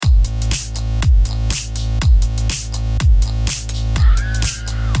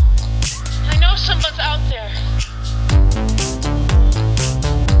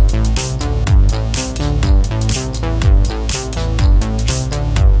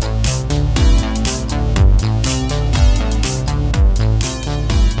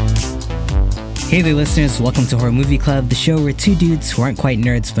Hey there, listeners. Welcome to Horror Movie Club, the show where two dudes who aren't quite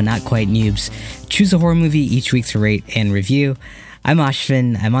nerds but not quite noobs choose a horror movie each week to rate and review. I'm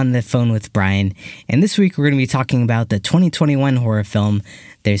Ashvin. I'm on the phone with Brian, and this week we're going to be talking about the 2021 horror film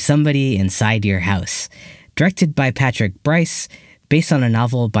There's Somebody Inside Your House, directed by Patrick Brice, based on a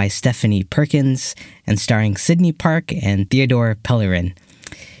novel by Stephanie Perkins, and starring Sydney Park and Theodore Pellerin.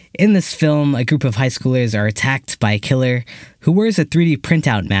 In this film, a group of high schoolers are attacked by a killer who wears a 3D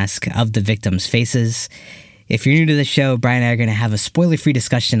printout mask of the victims' faces. If you're new to the show, Brian and I are going to have a spoiler-free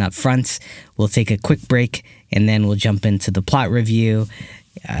discussion up front. We'll take a quick break, and then we'll jump into the plot review,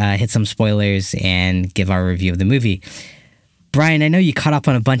 hit some spoilers, and give our review of the movie. Brian, I know you caught up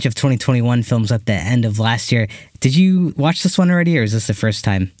on a bunch of 2021 films at the end of last year. Did you watch this one already, or is this the first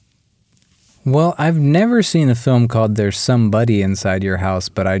time? Well, I've never seen a film called There's Somebody Inside Your House,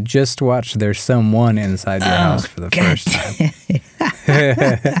 but I just watched There's Someone Inside Your House for the first time.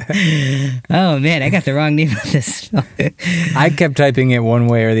 Oh, man, I got the wrong name of this film. I kept typing it one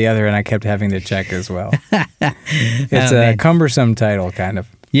way or the other, and I kept having to check as well. It's a cumbersome title, kind of.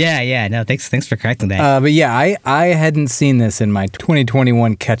 Yeah. No, thanks for correcting that. But yeah, I hadn't seen this in my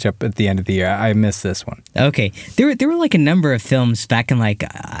 2021 catch-up at the end of the year. I missed this one. Okay. There were like a number of films back in like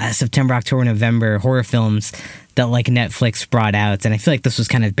September, October, November, horror films that like Netflix brought out, and I feel like this was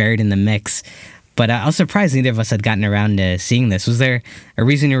kind of buried in the mix. But I was surprised neither of us had gotten around to seeing this. Was there a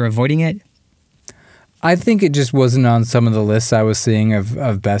reason you were avoiding it? I think it just wasn't on some of the lists I was seeing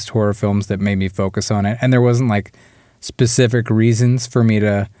of best horror films that made me focus on it, and there wasn't like specific reasons for me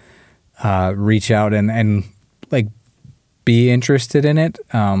to reach out and like be interested in it.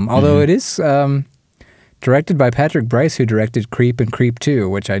 Although it is directed by Patrick Brice, who directed Creep and Creep 2,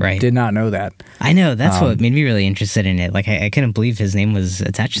 which I did not know that. I know, that's what made me really interested in it. Like I couldn't believe his name was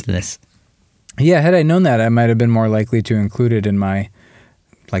attached to this. Yeah, had I known that, I might have been more likely to include it in my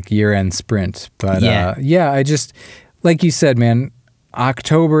like year-end sprint. But I just, like you said, man,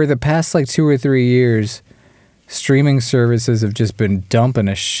 October, the past like 2 or 3 years, streaming services have just been dumping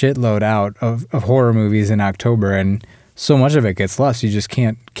a shitload out of horror movies in October, and so much of it gets lost. You just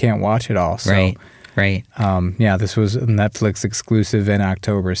can't watch it all. So, right. This was a Netflix exclusive in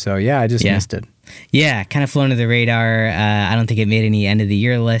October, so I just missed it. Yeah, kind of flown under the radar. I don't think it made any end of the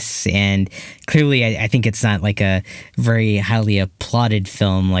year lists, and clearly I think it's not like a very highly applauded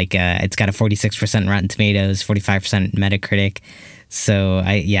film. Like it's got a 46% Rotten Tomatoes, 45% Metacritic. So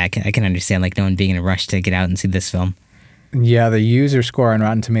I can understand like no one being in a rush to get out and see this film. Yeah, the user score on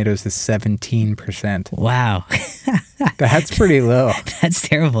Rotten Tomatoes is 17%. Wow. That's pretty low. That's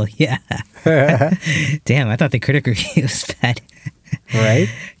terrible, yeah. Damn, I thought the critic review was bad. Right?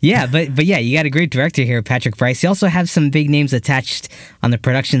 Yeah, but yeah, you got a great director here, Patrick Brice. You also have some big names attached on the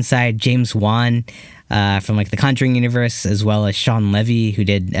production side. James Wan from like the Conjuring universe, as well as Sean Levy, who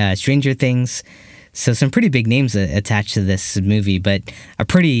did Stranger Things. So some pretty big names attached to this movie, but a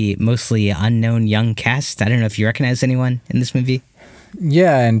pretty mostly unknown young cast. I don't know if you recognize anyone in this movie.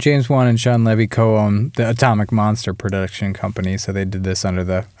 Yeah, and James Wan and Sean Levy co-own the Atomic Monster production company, so they did this under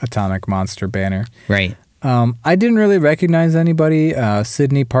the Atomic Monster banner. Right. I didn't really recognize anybody.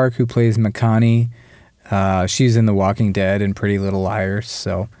 Sydney Park, who plays Makani, she's in The Walking Dead and Pretty Little Liars,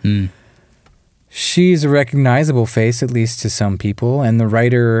 so... She's a recognizable face, at least to some people. And the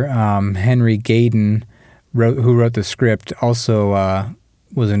writer, Henry Gayden, who wrote the script, also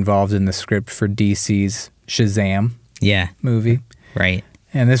was involved in the script for DC's Shazam movie. Right.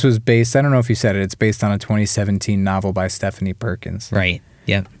 And this was based, I don't know if you said it, it's based on a 2017 novel by Stephanie Perkins. Right,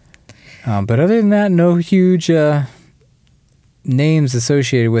 yep. But other than that, no huge names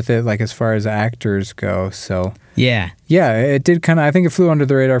associated with it, like as far as actors go, so... Yeah, it did kind of, I think it flew under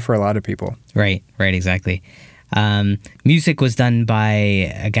the radar for a lot of people. Right, exactly. Music was done by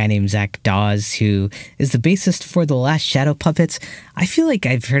a guy named Zach Dawes, who is the bassist for The Last Shadow Puppets. I feel like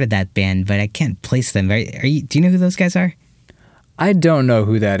I've heard of that band, but I can't place them. Do you know who those guys are? I don't know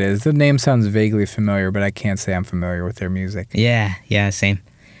who that is. The name sounds vaguely familiar, but I can't say I'm familiar with their music. Yeah, same.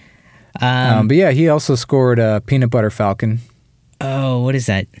 But yeah, he also scored Peanut Butter Falcon. Oh, what is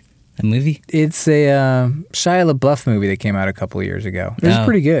that? A movie? It's a Shia LaBeouf movie that came out a couple of years ago. It was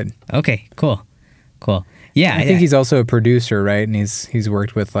pretty good. Okay, cool. Yeah, I think he's also a producer, right? And he's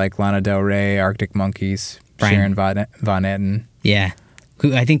worked with like Lana Del Rey, Arctic Monkeys, Sharon Von Etten. Yeah,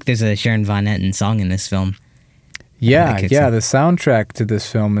 I think there's a Sharon Von Etten song in this film. Yeah. The soundtrack to this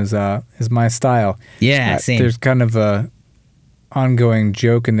film is my style. Yeah, same. There's kind of a ongoing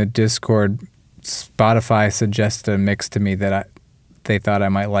joke in the Discord. Spotify suggested a mix to me that they thought I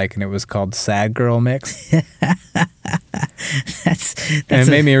might like, and it was called Sad Girl Mix. That's and it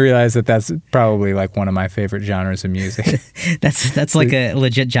made me realize that that's probably like one of my favorite genres of music. that's like a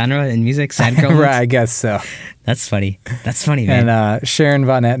legit genre in music, sad girl mix? Right, I guess so. That's funny, man. And Sharon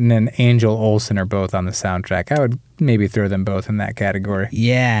Von Etten and Angel Olsen are both on the soundtrack. I would maybe throw them both in that category.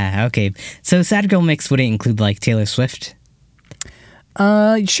 Yeah, okay. So sad girl mix wouldn't include like Taylor Swift?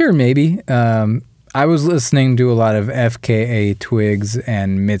 Sure, maybe. I was listening to a lot of FKA Twigs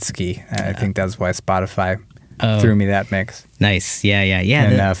and Mitski. I think that's why Spotify threw me that mix. Nice. Yeah.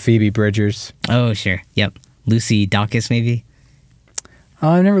 And Phoebe Bridgers. Oh, sure. Yep. Lucy Dacus, maybe? Oh,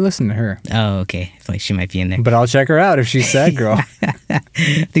 I've never listened to her. Oh, okay. I feel like she might be in there. But I'll check her out if she's sad girl. I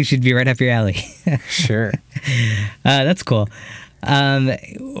think she'd be right up your alley. Sure. That's cool.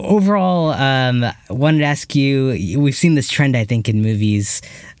 Overall, wanted to ask you, we've seen this trend, I think, in movies,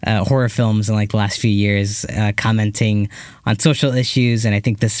 horror films in like the last few years, commenting on social issues. And I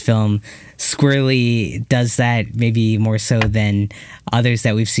think this film squarely does that, maybe more so than others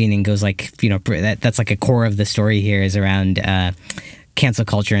that we've seen, and goes like, that's like a core of the story here is around, cancel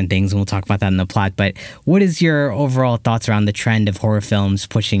culture and things, and we'll talk about that in the plot. But what is your overall thoughts around the trend of horror films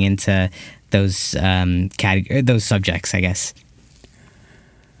pushing into those those subjects, I guess?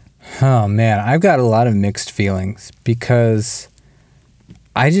 Oh man, I've got a lot of mixed feelings because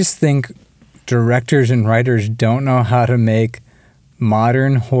I just think directors and writers don't know how to make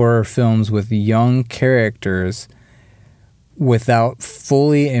modern horror films with young characters without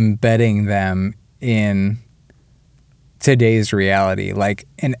fully embedding them in today's reality, like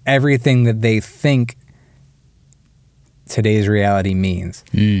in everything that they think today's reality means.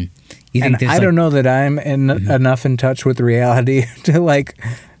 You think I don't know that I'm enough in touch with reality to like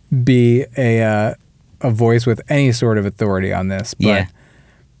be a voice with any sort of authority on this, but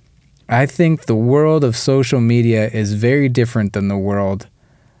I think the world of social media is very different than the world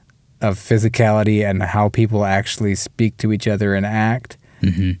of physicality and how people actually speak to each other and act.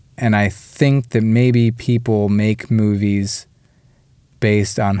 And I think that maybe people make movies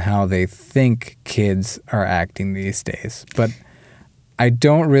based on how they think kids are acting these days. But I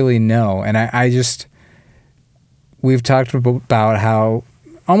don't really know. And we've talked about how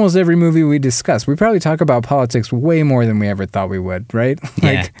almost every movie we discuss, we probably talk about politics way more than we ever thought we would, right?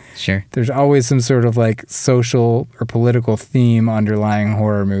 Yeah, sure. There's always some sort of like social or political theme underlying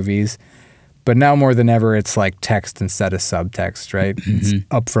horror movies. But now more than ever, it's like text instead of subtext, right? It's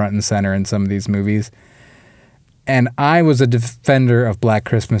up front and center in some of these movies. And I was a defender of Black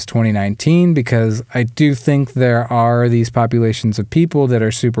Christmas 2019 because I do think there are these populations of people that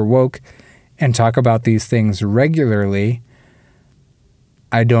are super woke and talk about these things regularly.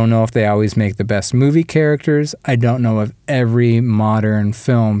 I don't know if they always make the best movie characters. I don't know if every modern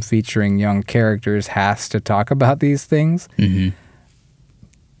film featuring young characters has to talk about these things.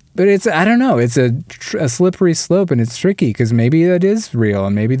 But I don't know, it's a slippery slope, and it's tricky because maybe that is real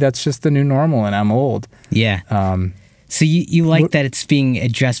and maybe that's just the new normal and I'm old. Yeah. So you like that it's being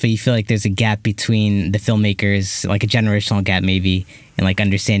addressed, but you feel like there's a gap between the filmmakers, like a generational gap maybe, and like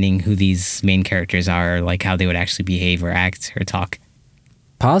understanding who these main characters are, or like how they would actually behave or act or talk.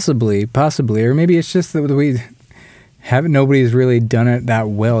 Possibly. Or maybe it's just that nobody's really done it that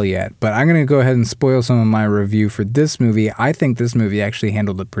well yet. But I'm going to go ahead and spoil some of my review for this movie. I think this movie actually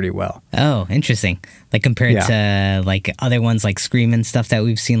handled it pretty well. Oh, interesting. Like compared to like other ones like Scream and stuff that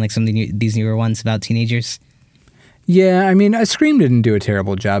we've seen, like some of these newer ones about teenagers. Yeah, I mean, Scream didn't do a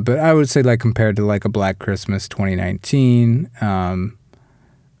terrible job, but I would say like compared to like a Black Christmas 2019,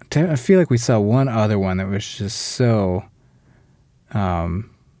 I feel like we saw one other one that was just so...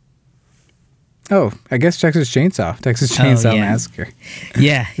 I guess Texas Chainsaw Massacre.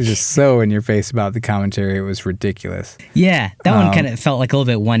 Yeah. It was just so in your face about the commentary. It was ridiculous. Yeah, that one kind of felt like a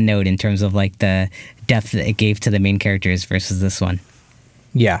little bit one note in terms of like the depth that it gave to the main characters versus this one.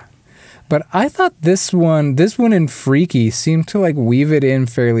 Yeah. But I thought this one and Freaky seemed to like weave it in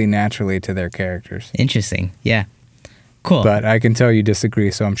fairly naturally to their characters. Interesting. Yeah. Cool. But I can tell you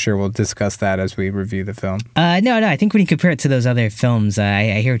disagree, so I'm sure we'll discuss that as we review the film. No. I think when you compare it to those other films,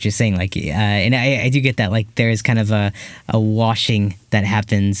 I hear what you're saying. Like, and I do get that. Like, there is kind of a washing that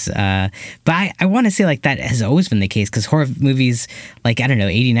happens. But I want to say like that has always been the case because horror movies, like I don't know,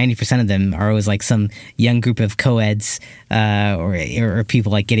 80-90% of them are always like some young group of co-eds or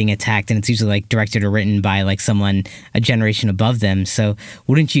people like getting attacked, and it's usually like directed or written by like someone a generation above them. So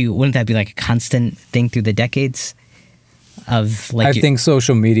wouldn't that be like a constant thing through the decades? I think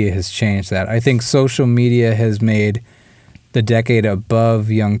social media has changed that. I think social media has made the decade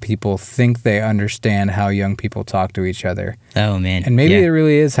above young people think they understand how young people talk to each other. Oh, man. And maybe it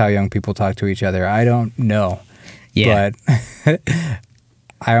really is how young people talk to each other. I don't know. Yeah. But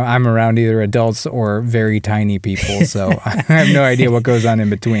I'm around either adults or very tiny people, so I have no idea what goes on in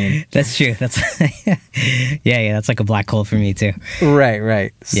between. That's true. That's yeah. That's like a black hole for me too.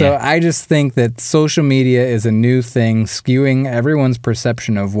 Right. So Yeah. I just think that social media is a new thing, skewing everyone's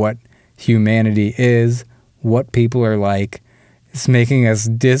perception of what humanity is, what people are like. It's making us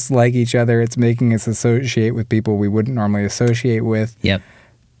dislike each other. It's making us associate with people we wouldn't normally associate with. Yep.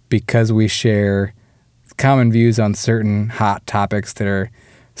 Because we share common views on certain hot topics that are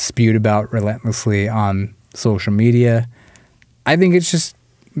spewed about relentlessly on social media. I think it's just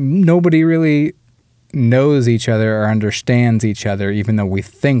nobody really knows each other or understands each other, even though we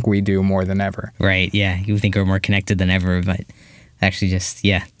think we do more than ever. Right. Yeah. You think we're more connected than ever, but actually just,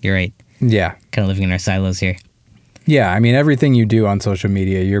 yeah, you're right. Yeah. Kind of living in our silos here. Yeah. I mean, everything you do on social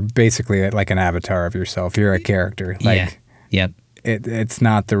media, you're basically like an avatar of yourself. You're a character. Like, yeah. Yep. It's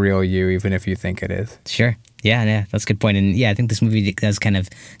not the real you, even if you think it is. Sure. Yeah, that's a good point. And yeah, I think this movie does kind of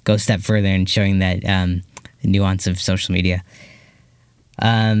go a step further in showing that nuance of social media.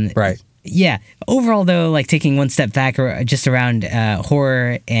 Right. Yeah. Overall, though, like taking one step back, or just around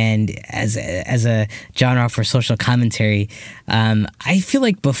horror and as a genre for social commentary, I feel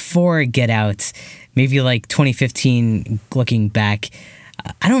like before Get Out, maybe like 2015, looking back,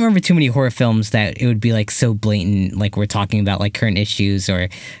 I don't remember too many horror films that it would be like so blatant, like we're talking about like current issues or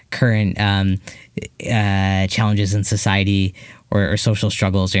current challenges in society or social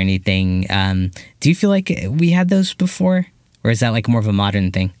struggles or anything. Do you feel like we had those before, or is that like more of a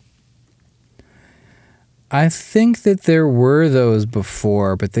modern thing? I think that there were those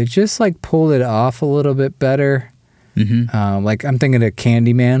before, but they just like pulled it off a little bit better. Mm-hmm. Like I'm thinking of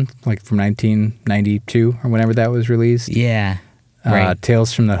Candyman, like from 1992 or whenever that was released. Yeah. Right.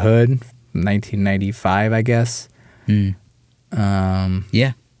 Tales from the Hood, 1995, I guess.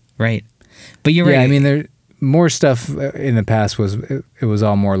 Yeah. Right. But you're right. Yeah, I mean, there more stuff in the past it was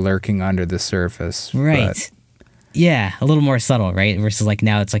all more lurking under the surface. Right. But yeah, a little more subtle, right? Versus like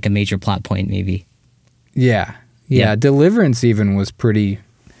now it's like a major plot point, maybe. Yeah. Yeah. Deliverance even was pretty.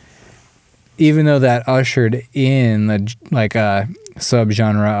 Even though that ushered in a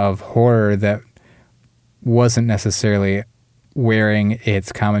subgenre of horror that wasn't necessarily wearing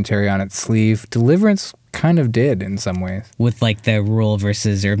its commentary on its sleeve, Deliverance kind of did in some ways. With like the rural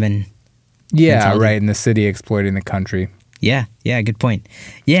versus urban. Yeah, mentality. right. And the city exploiting the country. Yeah, good point.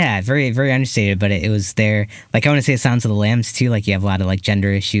 Yeah, very, very understated, but it was there. Like I want to say Sounds of the Lambs too. Like you have a lot of like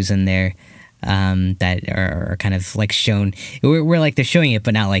gender issues in there that are kind of like shown. We're like they're showing it,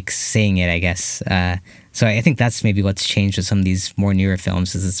 but not like saying it, I guess. So I think that's maybe what's changed with some of these more newer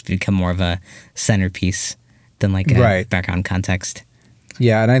films is it's become more of a centerpiece than like a background context.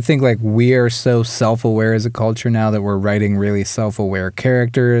 Yeah, and I think like we are so self-aware as a culture now that we're writing really self-aware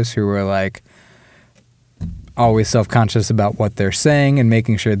characters who are like always self-conscious about what they're saying and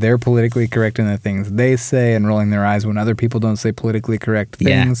making sure they're politically correct in the things they say and rolling their eyes when other people don't say politically correct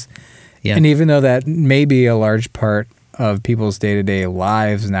things. Yeah. And even though that may be a large part of people's day-to-day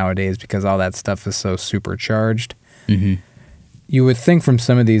lives nowadays because all that stuff is so supercharged, you would think from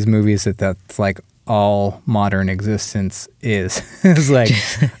some of these movies that that's like all modern existence is. It's like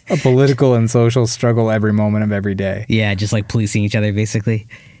a political and social struggle every moment of every day. Yeah, just like policing each other, basically.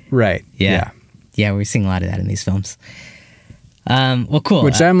 Right. Yeah, we're seeing a lot of that in these films. Well, cool.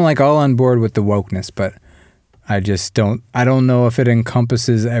 Which I'm like all on board with the wokeness, but I don't know if it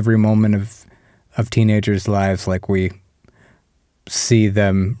encompasses every moment of teenagers' lives like we see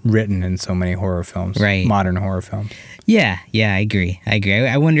them written in so many horror films, right? Modern horror films. Yeah, I agree.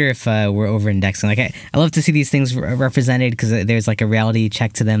 I wonder if we're over-indexing. Like, I love to see these things represented because there's like a reality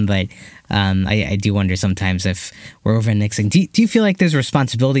check to them, but I do wonder sometimes if we're over-indexing. Do you feel like there's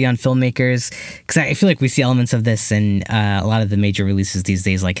responsibility on filmmakers? Because I feel like we see elements of this in a lot of the major releases these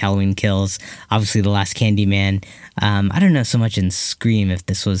days, like Halloween Kills, obviously The Last Candyman. I don't know so much in Scream if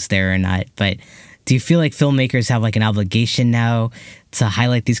this was there or not, but do you feel like filmmakers have like an obligation now to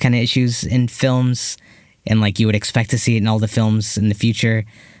highlight these kind of issues in films? And like you would expect to see it in all the films in the future,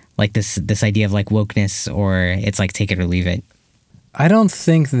 like this idea of like wokeness, or it's like take it or leave it? I don't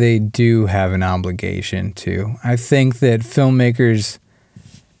think they do have an obligation to. I think that filmmakers,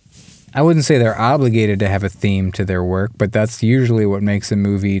 I wouldn't say they're obligated to have a theme to their work, but that's usually what makes a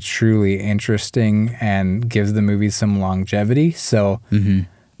movie truly interesting and gives the movie some longevity. So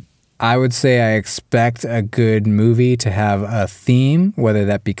I would say I expect a good movie to have a theme, whether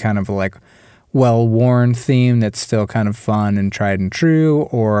that be kind of like well-worn theme that's still kind of fun and tried and true,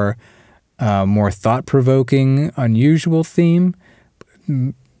 or more thought-provoking, unusual theme,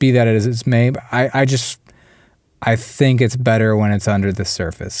 be that as it may. I just I think it's better when it's under the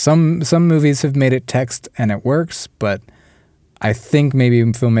surface. Some movies have made it text and it works, but I think maybe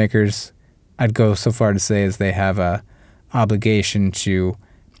filmmakers, I'd go so far to say as they have a obligation to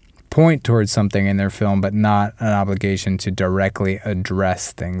point towards something in their film, but not an obligation to directly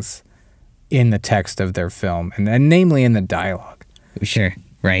address things in the text of their film, and namely in the dialogue. Sure.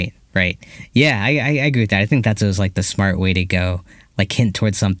 Right. Yeah, I agree with that. I think that's always like the smart way to go, like hint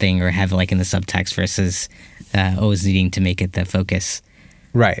towards something or have it like in the subtext versus always needing to make it the focus.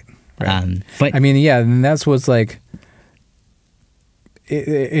 Right. But I mean, yeah, and that's what's like, it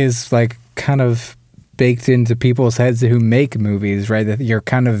is like kind of baked into people's heads who make movies, right? That you're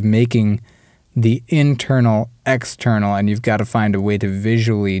kind of making the internal external, and you've got to find a way to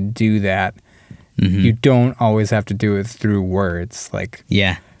visually do that. You don't always have to do it through words, like,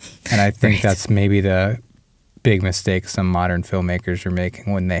 yeah. And I think Right. that's maybe the big mistake some modern filmmakers are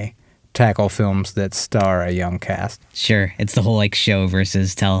making when they tackle films that star a young cast. Sure. It's the whole like show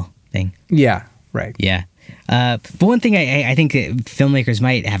versus tell thing. Yeah, right. Yeah. But one thing I think that filmmakers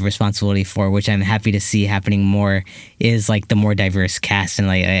might have responsibility for, which I'm happy to see happening more, is like the more diverse cast. And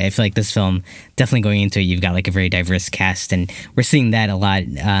like I feel like this film, definitely going into it, you've got like a very diverse cast, and we're seeing that a lot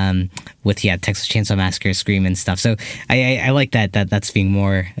with Texas Chainsaw Massacre, Scream, and stuff. So I like that's being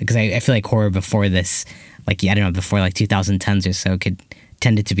more, because I feel like horror before this, like I don't know, before like 2010s or so,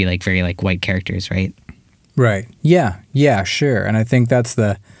 tended to be like very like white characters, right? Right. Yeah, sure. And I think that's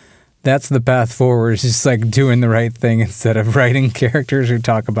the path forward, is just like doing the right thing instead of writing characters who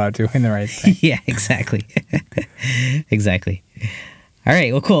talk about doing the right thing. Yeah, exactly. Exactly. All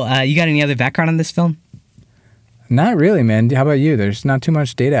right, well, cool. You got any other background on this film? Not really, man. How about you? There's not too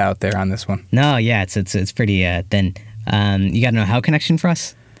much data out there on this one. No, yeah, it's pretty thin. You got a know-how connection for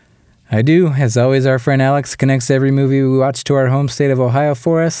us? I do. As always, our friend Alex connects every movie we watch to our home state of Ohio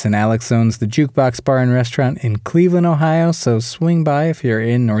for us, and Alex owns the Jukebox Bar and Restaurant in Cleveland, Ohio, so swing by if you're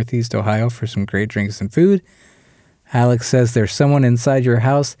in Northeast Ohio for some great drinks and food. Alex Says There's Someone Inside Your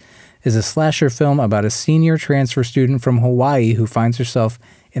House is a slasher film about a senior transfer student from Hawaii who finds herself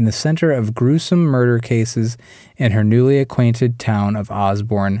in the center of gruesome murder cases in her newly acquainted town of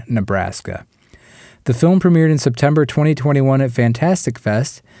Osborne, Nebraska. The film premiered in September 2021 at Fantastic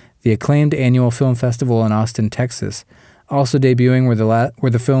Fest, the acclaimed annual film festival in Austin, Texas. Also debuting were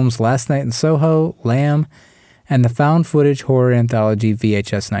the films Last Night in Soho, Lamb, and the found footage horror anthology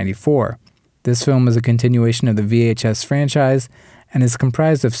VHS 94. This film is a continuation of the VHS franchise and is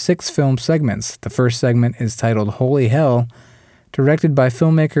comprised of 6 film segments. The first segment is titled Holy Hell, directed by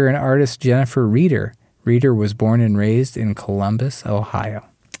filmmaker and artist Jennifer Reeder. Reeder was born and raised in Columbus, Ohio.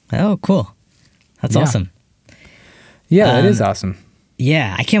 Oh, cool. That's awesome. Yeah, that is awesome.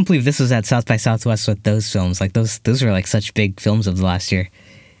 Yeah, I can't believe this was at South by Southwest with those films. Like those were like such big films of the last year.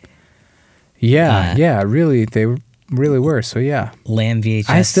 Yeah, really, they really were. So yeah, Lamb VHS.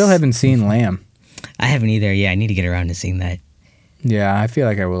 I still haven't seen Lamb. I haven't either. Yeah, I need to get around to seeing that. Yeah, I feel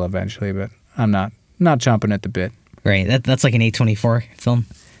like I will eventually, but I'm not chomping at the bit. Right, that's like an A24 film.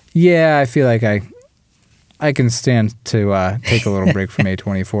 Yeah, I feel like I can stand to take a little break from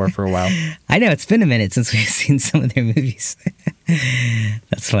A24 for a while. I know, it's been a minute since we've seen some of their movies.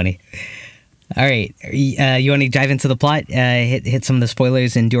 That's funny. All right, you want to dive into the plot, hit some of the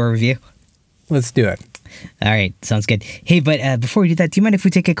spoilers, and do our review? Let's do it. All right, sounds good. Hey, but before we do that, do you mind if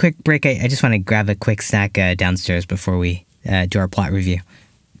we take a quick break? I just want to grab a quick snack downstairs before we do our plot review.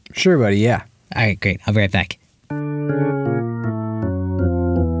 Sure, buddy, yeah. All right, great. I'll be right back.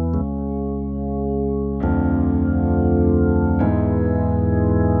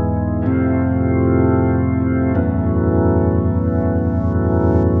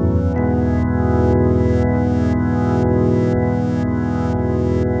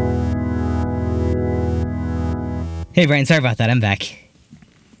 Hey, Brian, sorry about that. I'm back.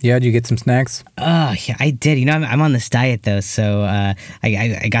 Yeah, did you get some snacks? Oh, yeah, I did. You know, I'm on this diet, though, so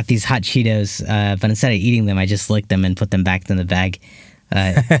I got these hot Cheetos, but instead of eating them, I just licked them and put them back in the bag.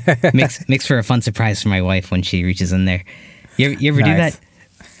 Makes for a fun surprise for my wife when she reaches in there. You ever do that?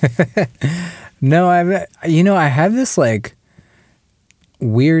 No, I have this, like,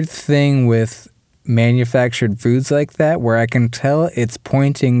 weird thing with manufactured foods like that where I can tell it's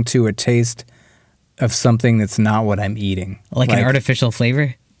pointing to a taste of something that's not what I'm eating. Like an artificial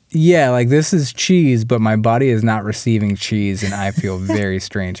flavor? Yeah, like this is cheese, but my body is not receiving cheese, and I feel very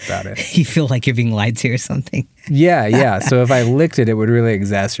strange about it. You feel like you're being lied to or something? Yeah. So if I licked it, it would really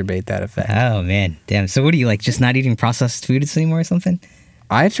exacerbate that effect. Oh, man. Damn. So what are you, like, just not eating processed foods anymore or something?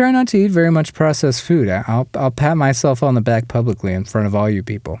 I try not to eat very much processed food. I'll pat myself on the back publicly in front of all you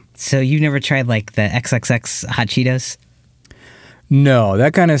people. So you've never tried, like, the XXX Hot Cheetos? No,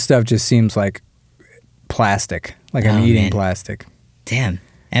 that kind of stuff just seems like plastic. Like I'm eating plastic. Damn.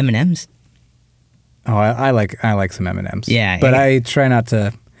 M&Ms? Oh, I like some M&Ms. Yeah. But I try not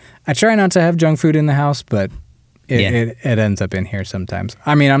to have junk food in the house, but it ends up in here sometimes.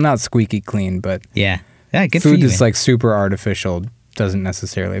 I mean, I'm not squeaky clean, but yeah, good food for you, that's like super artificial doesn't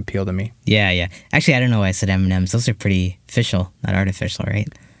necessarily appeal to me. Yeah. Actually, I don't know why I said M&Ms. Those are pretty official, not artificial, right?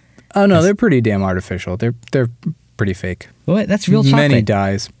 Oh no, they're pretty damn artificial. They're pretty fake. What? That's real chocolate. Many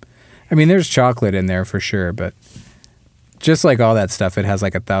dyes. I mean, there's chocolate in there for sure, but just like all that stuff, it has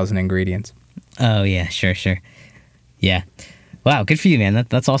like 1,000 ingredients. Oh yeah, sure. Yeah. Wow, good for you, man.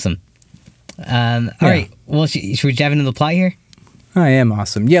 That's awesome. All right. Well, should we dive into the plot here? I am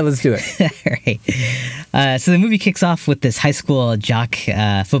awesome. Yeah, let's do it. All right. So the movie kicks off with this high school jock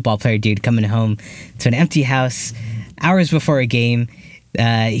football player dude coming home to an empty house hours before a game.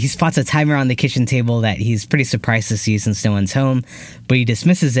 He spots a timer on the kitchen table that he's pretty surprised to see since no one's home, but he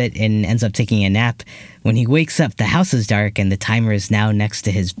dismisses it and ends up taking a nap. When he wakes up, the house is dark and the timer is now next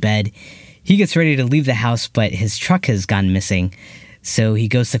to his bed. He gets ready to leave the house, but his truck has gone missing. So he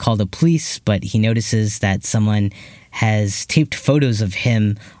goes to call the police, but he notices that someone has taped photos of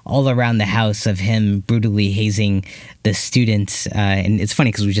him all around the house of him brutally hazing the students. And it's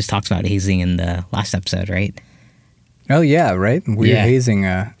funny because we just talked about hazing in the last episode, right? Oh yeah, right? Weird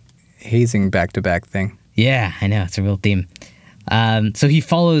hazing back-to-back thing. Yeah, I know. It's a real theme. So he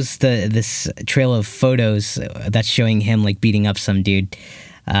follows this trail of photos that's showing him like beating up some dude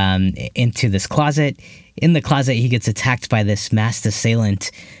into this closet. In the closet, he gets attacked by this masked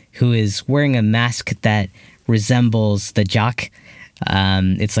assailant who is wearing a mask that resembles the jock.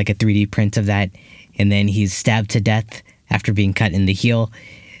 It's like a 3D print of that. And then he's stabbed to death after being cut in the heel.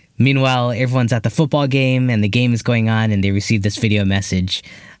 Meanwhile, everyone's at the football game and the game is going on and they receive this video message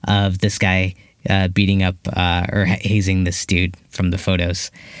of this guy beating up or hazing this dude from the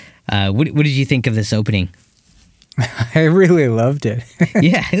photos. What did you think of this opening? I really loved it.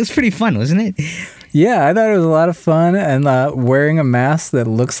 Yeah, it was pretty fun, wasn't it? Yeah, I thought it was a lot of fun, and wearing a mask that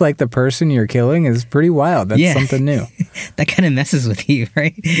looks like the person you're killing is pretty wild. That's something new. That kind of messes with you,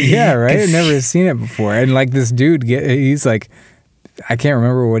 right? Yeah, right? I've never seen it before. And like this dude, he's like, I can't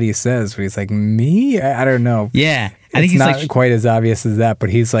remember what he says, but he's like, me? I don't know. Yeah. I think think he's not quite as obvious as that, but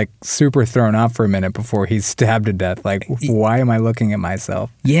he's like super thrown off for a minute before he's stabbed to death. Like, why am I looking at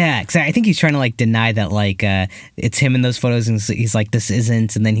myself? Yeah, because I think he's trying to like deny that like it's him in those photos, and he's like, this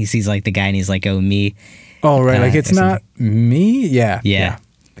isn't, and then he sees like the guy and he's like, oh, me. Oh, right, like it's not me? Yeah.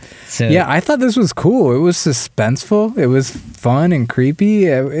 So yeah, I thought this was cool. It was suspenseful. It was fun and creepy.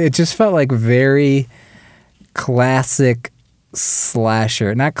 It just felt like very classic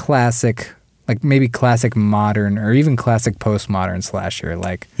slasher. Not classic, like maybe classic modern or even classic postmodern slasher.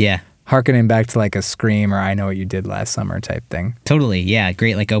 Like harkening back to like a Scream or I Know What You Did Last Summer type thing. Totally, yeah.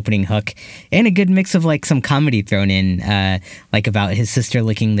 Great like opening hook. And a good mix of like some comedy thrown in, like about his sister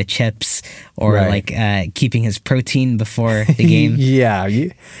licking the chips or like keeping his protein before the game. Yeah,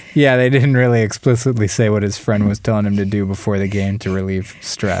 they didn't really explicitly say what his friend was telling him to do before the game to relieve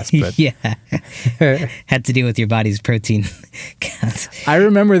stress. But had to deal with your body's protein count. I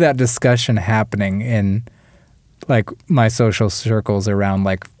remember that discussion happening in like my social circles around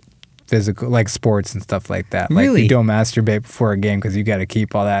like physical, like sports and stuff like that. Like really? You don't masturbate before a game because you got to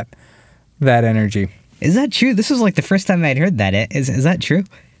keep all that energy. Is that true? This was like the first time I'd heard that. Is that true?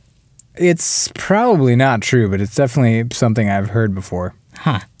 It's probably not true, but it's definitely something I've heard before.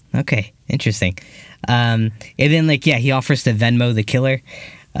 Huh. Okay. Interesting. And then like, he offers to Venmo the killer.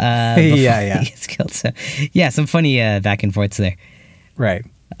 Before he gets killed. So some funny back and forths there. Right.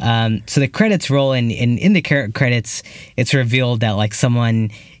 So the credits roll, and in the credits, it's revealed that like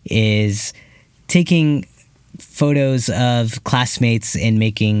someone is taking photos of classmates and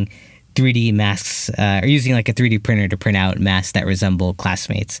making 3D masks, or using like a 3D printer to print out masks that resemble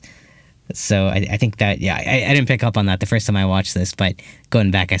classmates. So I think that, I didn't pick up on that the first time I watched this, but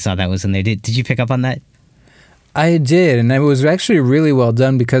going back, I saw that was in there. Did you pick up on that? I did, and it was actually really well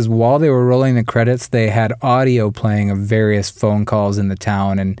done because while they were rolling the credits, they had audio playing of various phone calls in the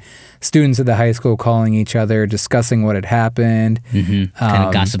town and students at the high school calling each other, discussing what had happened. Mm-hmm. Kind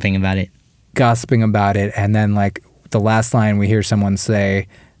of gossiping about it. And then like the last line we hear someone say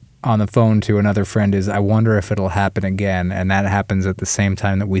on the phone to another friend is, I wonder if it'll happen again. And that happens at the same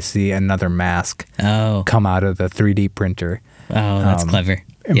time that we see another mask come out of the 3D printer. Oh, that's clever.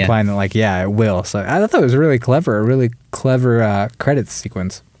 Implying that, it will. So I thought it was really clever, a really clever credits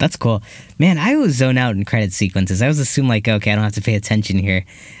sequence. That's cool. Man, I always zone out in credit sequences. I always assume, okay, I don't have to pay attention here.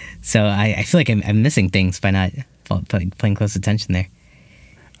 So I feel like I'm missing things by not paying close attention there.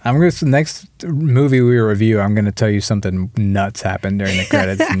 Next movie we review, I'm gonna tell you something nuts happened during the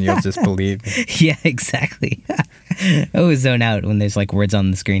credits, and you'll just believe me. Yeah, exactly. I always zone out when there's like words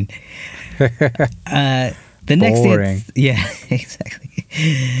on the screen. The next Boring. day, yeah, exactly.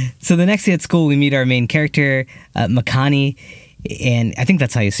 So the next day at school, we meet our main character, Makani, and I think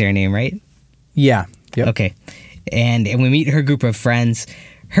that's how you say her name, right? Yeah. Yep. Okay. And we meet her group of friends.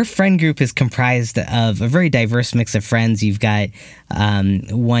 Her friend group is comprised of a very diverse mix of friends. You've got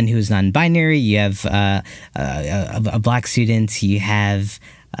one who's non-binary. You have a black student. You have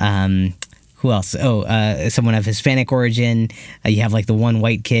who else? Someone of Hispanic origin. You have like the one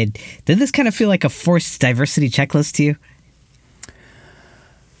white kid. Did this kind of feel like a forced diversity checklist to you?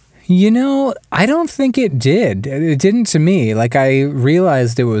 I don't think it did. It didn't to me. Like, I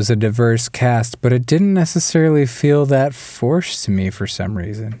realized it was a diverse cast, but it didn't necessarily feel that forced to me for some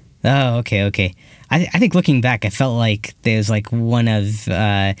reason. Oh, okay. I think looking back, I felt like there's like one of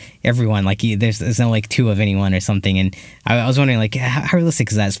everyone. Like there's no like two of anyone or something. And I was wondering like how realistic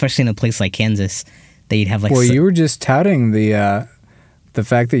is that, especially in a place like Kansas, that you'd have like. Well, you were just touting the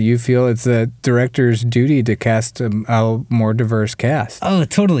fact that you feel it's the director's duty to cast a more diverse cast. Oh,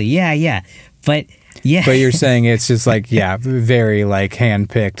 totally. Yeah. But yeah. But you're saying it's just like, very like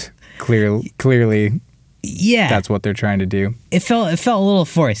handpicked. Clearly. Yeah. That's what they're trying to do. It felt a little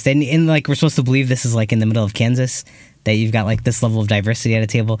forced. And like we're supposed to believe this is like in the middle of Kansas, that you've got like this level of diversity at a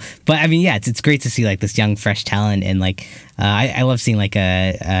table. But I mean, yeah, it's great to see like this young, fresh talent. And like, I love seeing like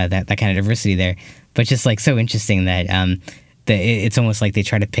that kind of diversity there. But just like so interesting that, it's almost like they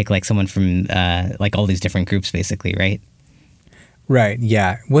try to pick like someone from like all these different groups, basically, right? Right.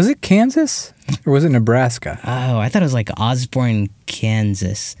 Yeah. Was it Kansas or was it Nebraska? Oh, I thought it was like Osborne,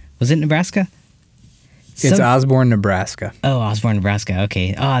 Kansas. Was it Nebraska? It's Osborne, Nebraska. Oh, Osborne, Nebraska.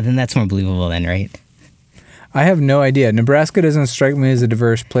 Okay. Oh, then that's more believable then, right? I have no idea. Nebraska doesn't strike me as a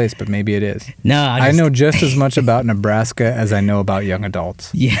diverse place, but maybe it is. No, I know just as much about Nebraska as I know about young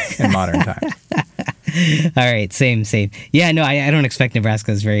adults in modern times. All right, same. Yeah, no, I don't expect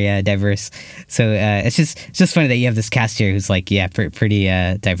Nebraska is very diverse. So it's just funny that you have this cast here who's like, pretty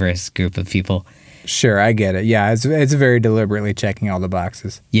diverse group of people. Sure, I get it. Yeah, it's very deliberately checking all the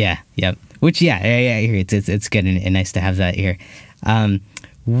boxes. Yeah, yep. Which, I hear it's good and nice to have that here.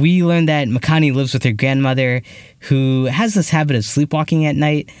 We learned that Makani lives with her grandmother, who has this habit of sleepwalking at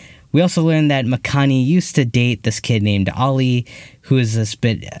night. We also learned that Makani used to date this kid named Ollie, who is a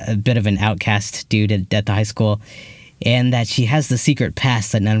bit of an outcast dude at the high school, and that she has the secret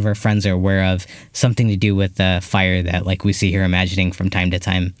past that none of her friends are aware of, something to do with the fire that like we see her imagining from time to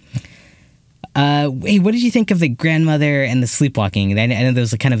time. Hey, what did you think of the grandmother and the sleepwalking? I know there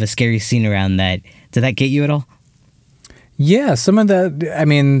was kind of a scary scene around that. Did that get you at all? Yeah, some of that, I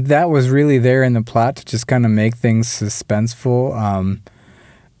mean, that was really there in the plot to just kind of make things suspenseful.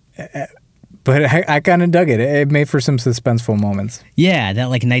 But I kind of dug it. It made for some suspenseful moments. Yeah, that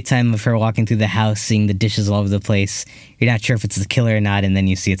like nighttime of her walking through the house, seeing the dishes all over the place. You're not sure if it's the killer or not, and then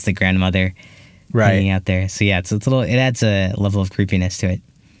you see it's the grandmother hanging out there. So yeah, it's a little. It adds a level of creepiness to it.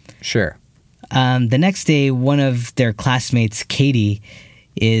 Sure. The next day, one of their classmates, Katie,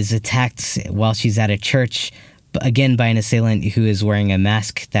 is attacked while she's at a church, again by an assailant who is wearing a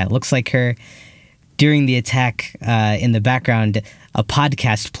mask that looks like her. During the attack, in the background, a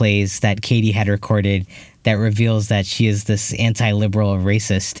podcast plays that Katie had recorded that reveals that she is this anti-liberal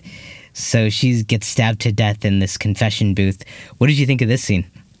racist. So she gets stabbed to death in this confession booth. What did you think of this scene?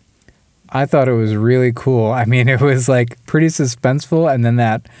 I thought it was really cool. I mean, it was like pretty suspenseful, and then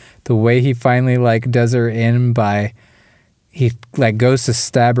the way he finally like does her in by he like goes to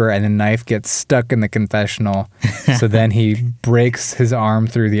stab her and the knife gets stuck in the confessional. So then he breaks his arm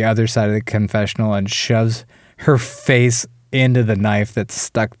through the other side of the confessional and shoves her face into the knife that's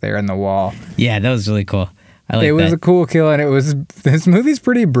stuck there in the wall. Yeah, that was really cool. It was a cool kill, and this movie's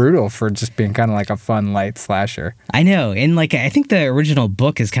pretty brutal for just being kind of like a fun, light slasher. I know, and like I think the original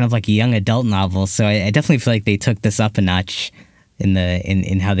book is kind of like a young adult novel, so I definitely feel like they took this up a notch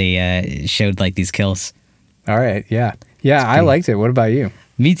in how they showed like these kills. All right, yeah, I liked it. What about you?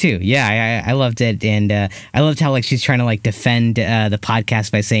 Me too. Yeah, I loved it, and I loved how like she's trying to like defend the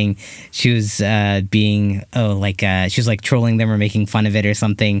podcast by saying she was she was like trolling them or making fun of it or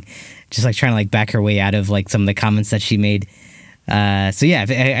something, just like trying to like back her way out of like some of the comments that she made. So yeah,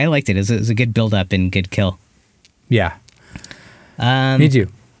 I liked it. It was a good build up and good kill. Yeah. Me too.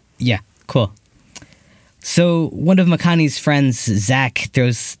 Yeah. Cool. So one of Makani's friends, Zach,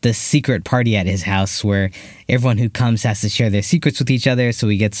 throws this secret party at his house where everyone who comes has to share their secrets with each other. So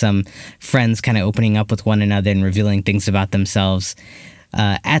we get some friends kind of opening up with one another and revealing things about themselves.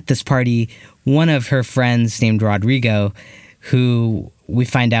 At this party, one of her friends named Rodrigo, who we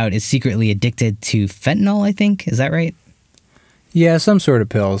find out is secretly addicted to fentanyl, I think. Is that right? Yeah, some sort of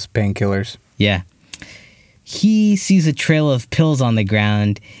pills, painkillers. Yeah. He sees a trail of pills on the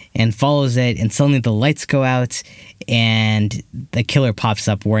ground and follows it, and suddenly the lights go out and the killer pops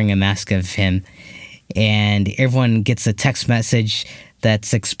up wearing a mask of him. And everyone gets a text message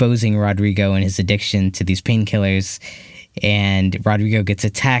that's exposing Rodrigo and his addiction to these painkillers. And Rodrigo gets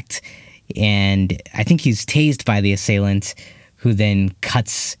attacked, and I think he's tased by the assailant, who then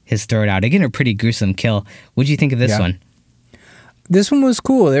cuts his throat out. Again, a pretty gruesome kill. What do you think of this one? This one was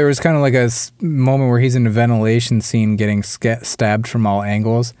cool. There was kind of like a moment where he's in a ventilation scene getting stabbed from all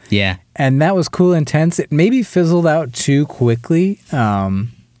angles. Yeah. And that was cool, intense. It maybe fizzled out too quickly,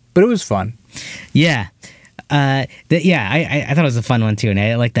 but it was fun. Yeah. I thought it was a fun one too, and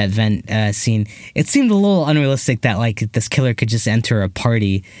I like that vent scene. It seemed a little unrealistic that like this killer could just enter a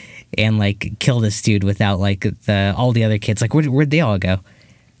party and like kill this dude without like all the other kids. Like where'd they all go?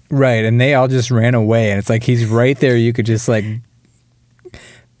 Right, and they all just ran away, and it's like he's right there. You could just like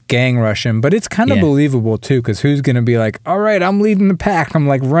gang rush him, but it's kind of believable too, because who's gonna be like, all right, I'm leading the pack. I'm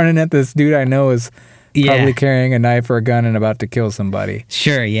like running at this dude I know is probably carrying a knife or a gun and about to kill somebody.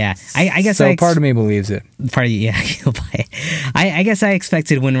 Sure, yeah. I guess so. Part of me believes it. You'll buy it. I guess I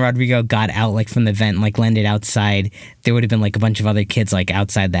expected when Rodrigo got out like from the vent and like landed outside, there would have been like a bunch of other kids like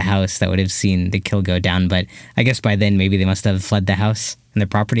outside the house that would have seen the kill go down. But I guess by then maybe they must have fled the house and the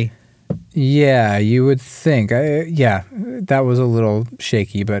property. Yeah, you would think. That was a little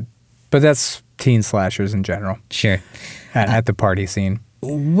shaky, but that's teen slashers in general. Sure. At the party scene.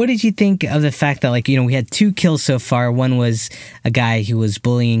 What did you think of the fact that, like, you know, we had 2 kills so far? One was a guy who was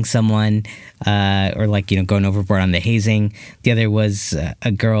bullying someone or, like, you know, going overboard on the hazing. The other was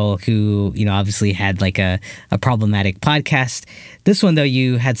a girl who, you know, obviously had, like, a problematic podcast. This one, though,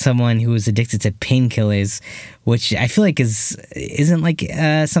 you had someone who was addicted to painkillers, which I feel like isn't, like,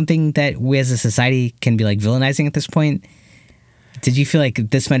 something that we as a society can be, like, villainizing at this point. Did you feel like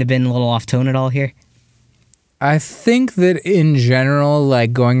this might have been a little off tone at all here? I think that in general,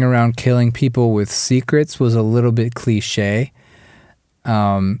 like going around killing people with secrets was a little bit cliche.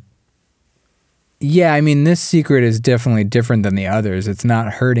 Yeah, I mean, this secret is definitely different than the others. It's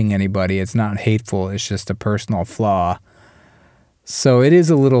not hurting anybody. It's not hateful. It's just a personal flaw. So it is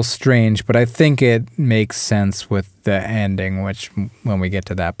a little strange, but I think it makes sense with the ending, which when we get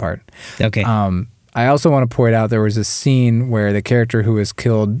to that part. Okay. I also want to point out there was a scene where the character who was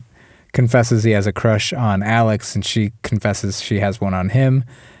killed confesses he has a crush on Alex, and she confesses she has one on him,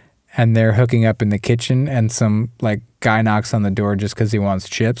 and they're hooking up in the kitchen, and some like guy knocks on the door just because he wants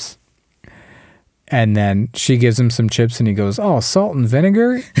chips, and then she gives him some chips, and he goes, "Oh, salt and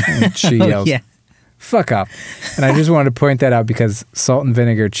vinegar," and she yells, "Fuck up." And I just wanted to point that out because salt and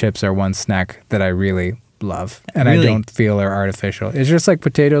vinegar chips are one snack that I really love, and I don't feel are artificial. It's just like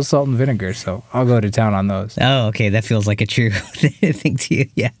potatoes, salt, and vinegar, so I'll go to town on those. Oh, okay, that feels like a true thing to you.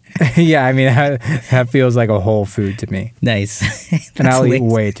 Yeah. Yeah, I mean, that feels like a whole food to me. Nice. And I'll eat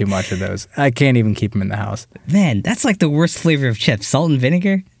way too much of those. I can't even keep them in the house. Man, that's like the worst flavor of chips. Salt and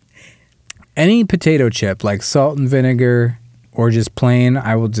vinegar? Any potato chip, like salt and vinegar or just plain,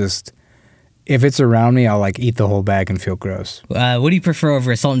 I will just, if it's around me, I'll like eat the whole bag and feel gross. What do you prefer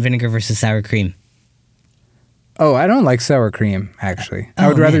over salt and vinegar versus sour cream? Oh, I don't like sour cream, actually. I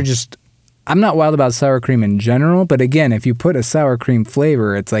would rather just... I'm not wild about sour cream in general, but again, if you put a sour cream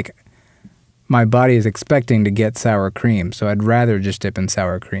flavor, it's like my body is expecting to get sour cream, so I'd rather just dip in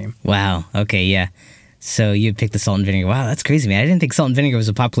sour cream. Wow. Okay, yeah. So you'd pick the salt and vinegar. Wow, that's crazy, man. I didn't think salt and vinegar was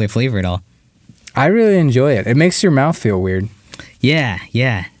a popular flavor at all. I really enjoy it. It makes your mouth feel weird. Yeah.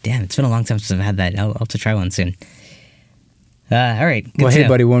 Damn, it's been a long time since I've had that. I'll have to try one soon. All right. Well, hey,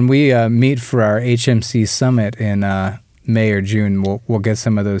 buddy, when we meet for our HMC summit in May or June, we'll get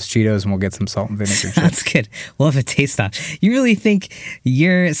some of those Cheetos and we'll get some salt and vinegar chips. That's good. We'll have a taste off. You really think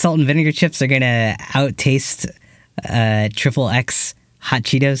your salt and vinegar chips are going to out-taste XXX hot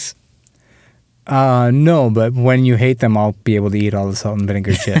Cheetos? No, but when you hate them, I'll be able to eat all the salt and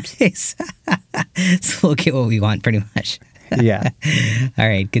vinegar chips. So we'll get what we want, pretty much. Yeah. All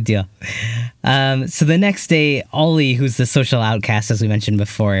right, good deal. So the next day, Ollie, who's the social outcast, as we mentioned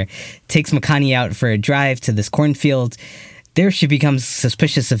before, takes Makani out for a drive to this cornfield. There she becomes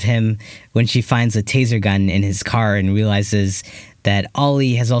suspicious of him when she finds a taser gun in his car and realizes that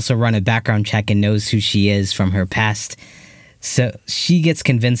Ollie has also run a background check and knows who she is from her past. So she gets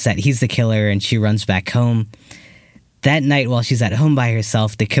convinced that he's the killer and she runs back home. That night, while she's at home by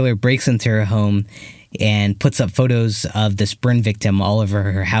herself, the killer breaks into her home and puts up photos of this burn victim all over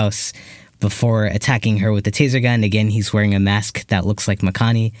her house before attacking her with the taser gun. Again, he's wearing a mask that looks like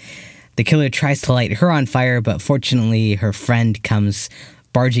Makani. The killer tries to light her on fire, but fortunately her friend comes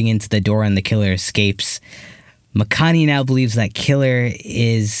barging into the door and the killer escapes. Makani now believes that killer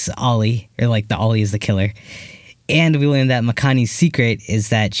is Ollie, or like the Ollie is the killer. And we learn that Makani's secret is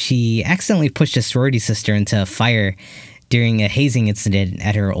that she accidentally pushed a sorority sister into a fire during a hazing incident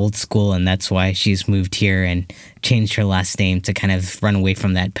at her old school, and that's why she's moved here and changed her last name to kind of run away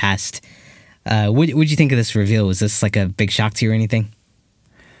from that past. What'd you think of this reveal? Was this like a big shock to you or anything?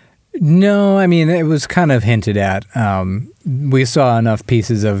 No, I mean, it was kind of hinted at. We saw enough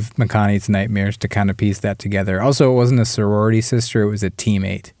pieces of Makani's nightmares to kind of piece that together. Also, it wasn't a sorority sister, it was a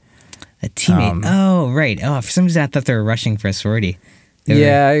teammate. A teammate? Oh, right. Oh, for some reason I thought they were rushing for a sorority.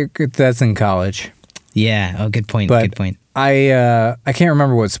 That's in college. Yeah. Oh, good point. But good point. I can't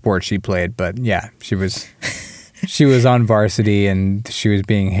remember what sport she played, but yeah, she was on varsity and she was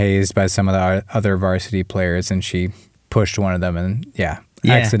being hazed by some of the other varsity players, and she pushed one of them, and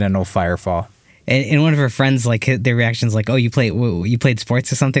accidental firefall. And one of her friends, like their reactions, like, "Oh, you played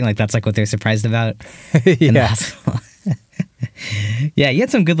sports or something?" Like that's like what they're surprised about. In the hospital. Yeah, you had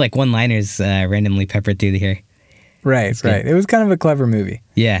some good like one-liners randomly peppered through here. Right. It was kind of a clever movie.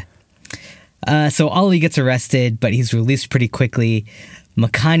 Yeah. So Ollie gets arrested, but he's released pretty quickly.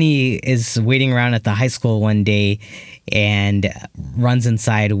 Makani is waiting around at the high school one day and runs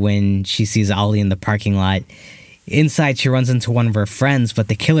inside when she sees Ollie in the parking lot. Inside, she runs into one of her friends, but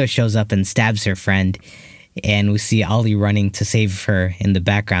the killer shows up and stabs her friend. And we see Ollie running to save her in the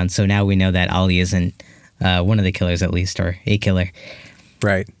background. So now we know that Ollie isn't one of the killers, at least, or a killer.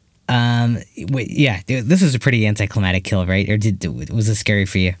 Right. This was a pretty anticlimactic kill, right? Or was this scary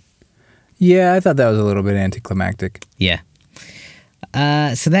for you? Yeah, I thought that was a little bit anticlimactic. Yeah.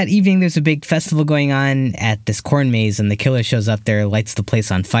 So that evening, there's a big festival going on at this corn maze, and the killer shows up there, lights the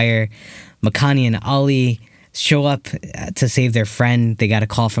place on fire. Makani and Ollie show up to save their friend. They got a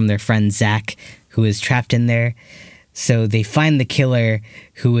call from their friend Zach, who is trapped in there. So they find the killer,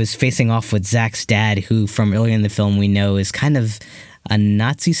 who is facing off with Zach's dad, who from earlier in the film we know is kind of a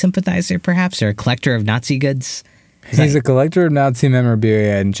Nazi sympathizer, perhaps, or a collector of Nazi goods. He's a collector of Nazi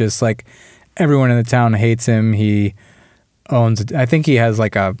memorabilia, and just like everyone in the town hates him. He owns, I think he has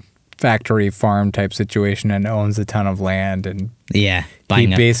like a factory farm type situation and owns a ton of land, and he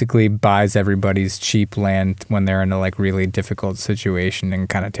basically buys everybody's cheap land when they're in a like really difficult situation and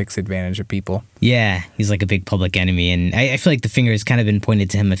kind of takes advantage of people. Yeah, he's like a big public enemy, and I feel like the finger has kind of been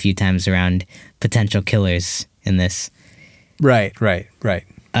pointed to him a few times around potential killers in this. Right.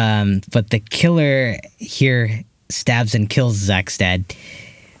 But the killer here stabs and kills Zach's dad.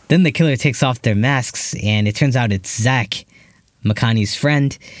 Then the killer takes off their masks, and it turns out it's Zach, Makani's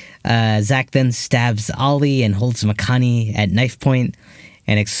friend. Zach then stabs Ollie and holds Makani at knife point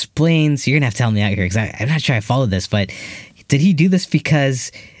and explains, you're going to have to help me out here because I'm not sure I followed this, but did he do this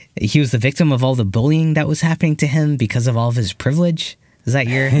because he was the victim of all the bullying that was happening to him because of all of his privilege? Is that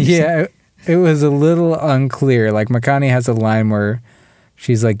your... Yeah, it was a little unclear. Like Makani has a line where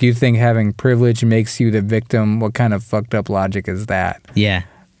she's like, you think having privilege makes you the victim? What kind of fucked up logic is that? Yeah.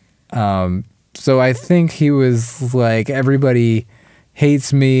 So I think he was like, everybody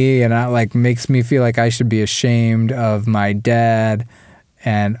hates me and like makes me feel like I should be ashamed of my dad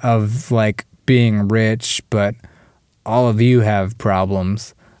and of like being rich, but all of you have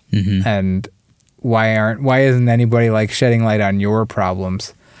problems. Mm-hmm. And why isn't anybody like shedding light on your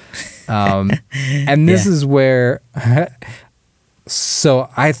problems? And this is where, so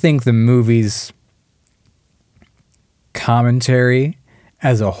I think the movie's commentary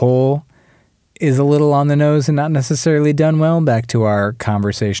as a whole is a little on the nose and not necessarily done well. Back to our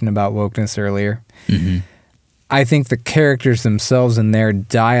conversation about wokeness earlier. Mm-hmm. I think the characters themselves and their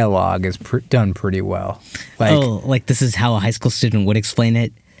dialogue is done pretty well. Like this is how a high school student would explain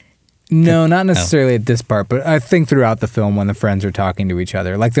it? No, not necessarily at this part, but I think throughout the film when the friends are talking to each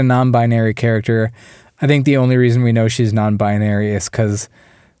other. Like the non-binary character, I think the only reason we know she's non-binary is because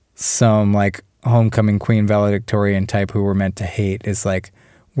some like homecoming queen valedictorian type who we're meant to hate is like,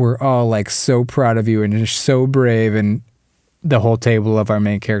 we're all like so proud of you and you're so brave, and the whole table of our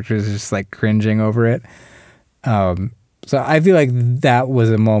main characters is just like cringing over it. So I feel like that was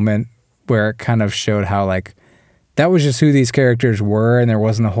a moment where it kind of showed how like that was just who these characters were, and there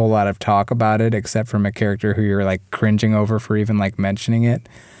wasn't a whole lot of talk about it except from a character who you're like cringing over for even like mentioning it.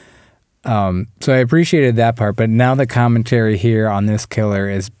 So I appreciated that part, but now the commentary here on this killer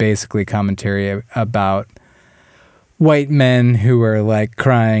is basically commentary about white men who are like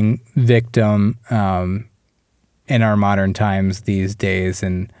crying victim in our modern times these days.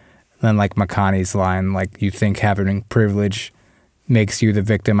 And then like Makani's line, like, you think having privilege makes you the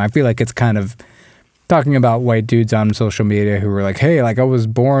victim. I feel like it's kind of talking about white dudes on social media who were like, hey, like I was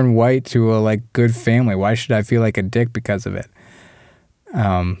born white to a like good family. Why should I feel like a dick because of it?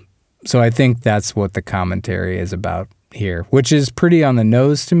 So I think that's what the commentary is about here, which is pretty on the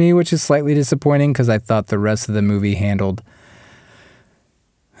nose to me, which is slightly disappointing because I thought the rest of the movie handled,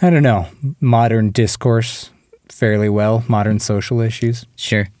 I don't know, modern discourse fairly well, modern social issues.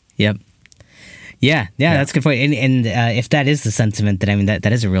 Sure. Yep. Yeah, that's a good point. And if that is the sentiment, that I mean, that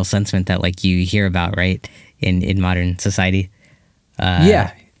is a real sentiment that like you hear about, right, in modern society.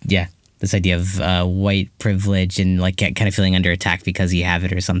 Yeah. This idea of white privilege and like kind of feeling under attack because you have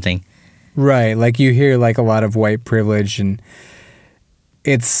it or something. Right. Like you hear like a lot of white privilege, and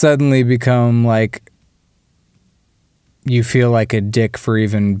it's suddenly become like you feel like a dick for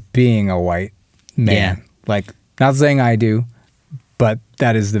even being a white man. Yeah. Like, not saying I do, but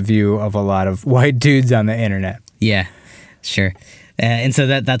that is the view of a lot of white dudes on the internet. Yeah, sure. And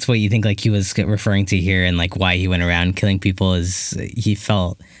so that's what you think like he was referring to here, and like why he went around killing people is he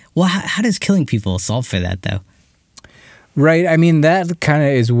felt, well, how does killing people solve for that though? Right. I mean, that kind of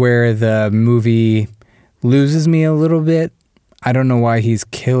is where the movie loses me a little bit. I don't know why he's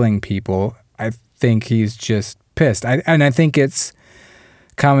killing people. I think he's just pissed. And I think it's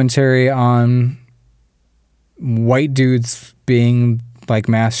commentary on white dudes being like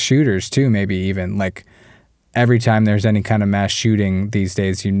mass shooters too, maybe even. Like every time there's any kind of mass shooting these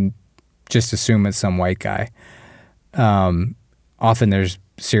days, you just assume it's some white guy. Often there's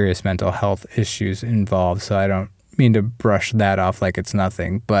serious mental health issues involved, so I don't mean to brush that off like it's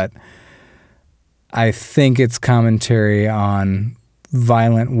nothing, but I think it's commentary on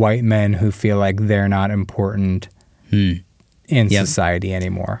violent white men who feel like they're not important in society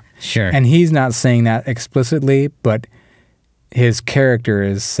anymore. Sure. And he's not saying that explicitly, but his character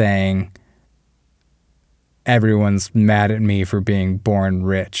is saying everyone's mad at me for being born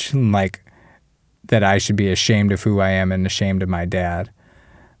rich, like that I should be ashamed of who I am and ashamed of my dad.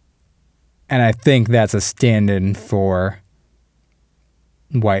 And I think that's a stand-in for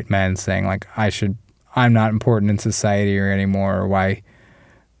white men saying like I'm not important in society or anymore, or why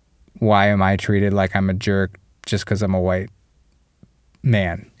am I treated like I'm a jerk just because I'm a white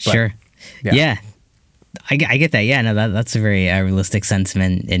man? But, sure. Yeah. I get that. Yeah, no, that's a very realistic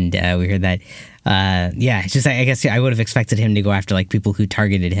sentiment, and we heard that. It's just I guess I would have expected him to go after like people who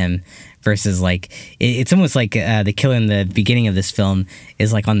targeted him, versus like it's almost like the killer in the beginning of this film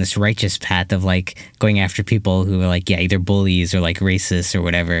is like on this righteous path of like going after people who are like either bullies or like racists or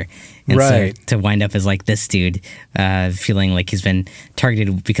whatever, and right. So to wind up as like this dude feeling like he's been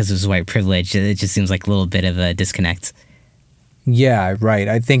targeted because of his white privilege, it just seems like a little bit of a disconnect. Yeah, right.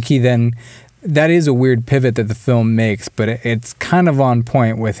 I think that is a weird pivot that the film makes, but it's kind of on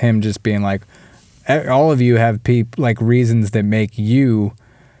point with him just being like, all of you have like reasons that make you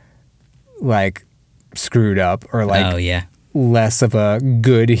like screwed up or like less of a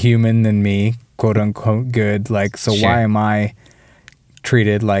good human than me, quote unquote good. Like, so sure. Why am I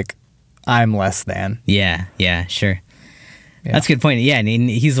treated like I'm less than? Yeah, sure. Yeah. That's a good point. Yeah, and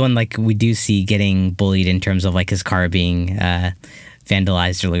he's the one like we do see getting bullied in terms of like his car being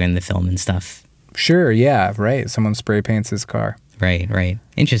vandalized earlier in the film and stuff. Sure, yeah, right. Someone spray paints his car. Right.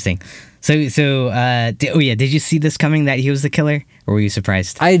 Interesting. So, did you see this coming that he was the killer, or were you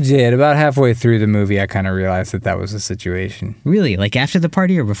surprised? I did. About halfway through the movie, I kind of realized that was the situation. Really? Like after the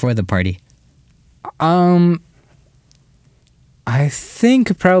party or before the party? I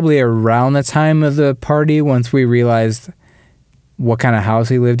think probably around the time of the party, once we realized what kind of house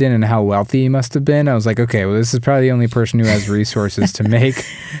he lived in and how wealthy he must have been, I was like, okay, well, this is probably the only person who has resources to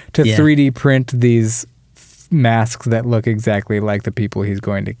 3D print these masks that look exactly like the people he's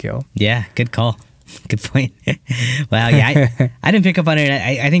going to kill. Yeah, good call. Good point. Wow, yeah, I didn't pick up on it.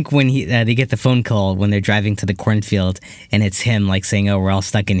 I think when they get the phone call when they're driving to the cornfield and it's him like saying, "Oh, we're all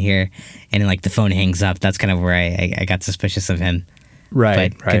stuck in here," and then, like the phone hangs up. That's kind of where I got suspicious of him.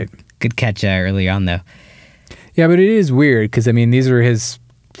 Right. Good catch early on though. Yeah, but it is weird because I mean these are his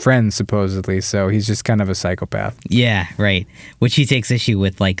friends supposedly, so he's just kind of a psychopath. Yeah, right. Which he takes issue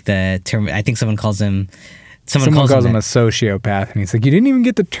with, like the term. I think someone calls him. Someone calls him a sociopath, and he's like, "You didn't even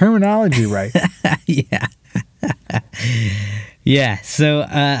get the terminology right." Yeah. Yeah. So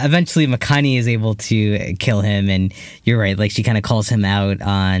eventually, Makani is able to kill him, and you're right. Like she kind of calls him out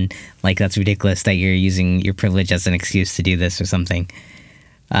on like that's ridiculous that you're using your privilege as an excuse to do this or something.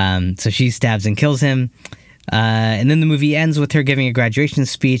 So she stabs and kills him. And then the movie ends with her giving a graduation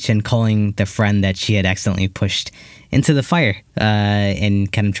speech and calling the friend that she had accidentally pushed into the fire and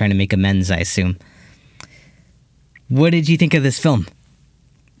kind of trying to make amends, I assume. What did you think of this film?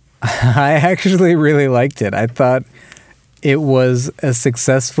 I actually really liked it. I thought it was a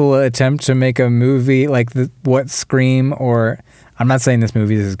successful attempt to make a movie like what Scream, or I'm not saying this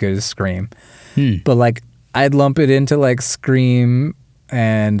movie is as good as Scream, but like I'd lump it into like Scream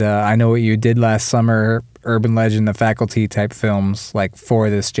and I Know What You Did Last Summer, Urban Legend, The Faculty type films like for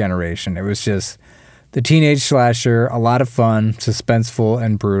this generation. It was just the teenage slasher, a lot of fun, suspenseful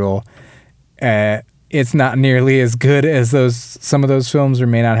and brutal. It's not nearly as good as some of those films, or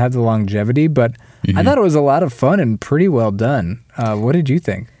may not have the longevity, but I thought it was a lot of fun and pretty well done. What did you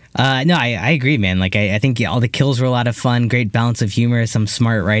think? No, I agree, man. Like, I think all the kills were a lot of fun. Great balance of humor, some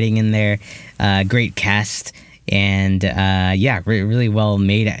smart writing in there, great cast, and really well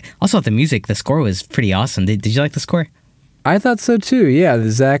made. Also, the music, the score was pretty awesome. Did you like the score? I thought so too. Yeah, the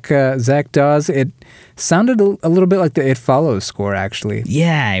Zach Dawes. It sounded a little bit like the It Follows score, actually.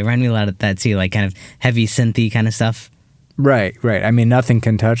 Yeah, it reminded me a lot of that too, like kind of heavy synthy kind of stuff. Right. I mean, nothing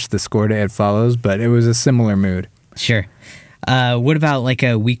can touch the score to It Follows, but it was a similar mood. Sure. What about like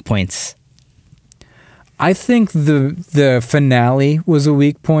weak points? I think the finale was a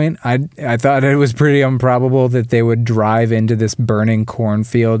weak point. I thought it was pretty improbable that they would drive into this burning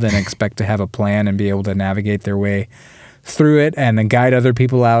cornfield and expect to have a plan and be able to navigate their way through it and then guide other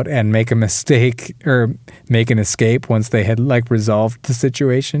people out and make a mistake or make an escape once they had like resolved the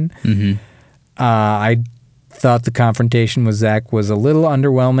situation. I thought the confrontation with Zach was a little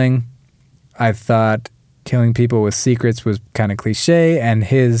underwhelming. I thought killing people with secrets was kind of cliche, and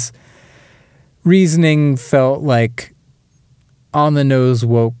his reasoning felt like on the nose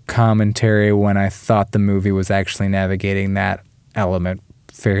woke commentary when I thought the movie was actually navigating that element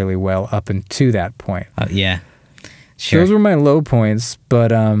fairly well up until that point. Yeah. Sure. Those were my low points,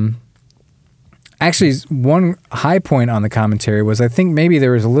 but actually one high point on the commentary was I think maybe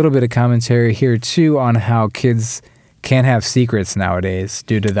there was a little bit of commentary here too on how kids can't have secrets nowadays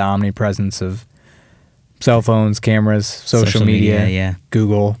due to the omnipresence of cell phones, cameras, social media, yeah.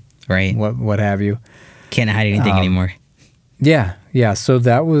 Google, right, what have you. Can't hide anything anymore. Yeah. So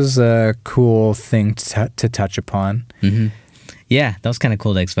that was a cool thing to touch upon. Yeah, that was kind of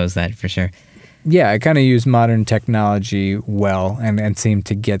cool to expose that for sure. Yeah, I kind of used modern technology well and seemed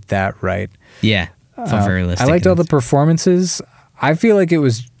to get that right. Yeah, felt very realistic. I liked all the performances. I feel like it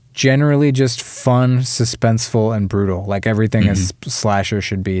was generally just fun, suspenseful, and brutal, like everything a slasher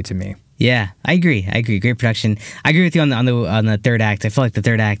should be to me. Yeah, I agree. Great production. I agree with you on the third act. I feel like the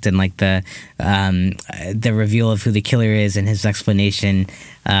third act and like the reveal of who the killer is and his explanation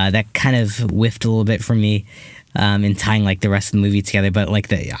that kind of whiffed a little bit for me. In tying like the rest of the movie together, but like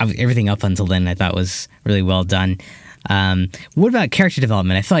everything up until then I thought was really well done. What about character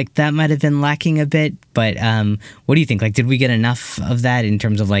development? I feel like that might have been lacking a bit, but what do you think? Like, did we get enough of that in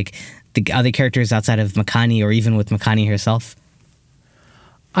terms of like the other characters outside of Makani, or even with Makani herself?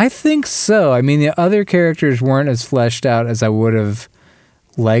 I think so. I mean, the other characters weren't as fleshed out as I would have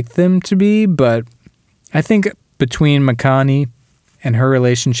liked them to be, but I think between Makani and her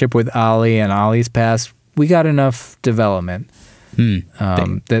relationship with Ali and Ali's past, we got enough development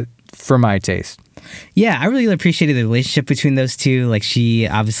that for my taste. Yeah, I really appreciated the relationship between those two. Like, she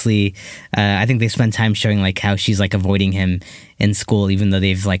obviously, I think they spend time showing like how she's like avoiding him in school, even though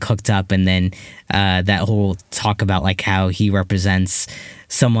they've like hooked up, and then that whole talk about like how he represents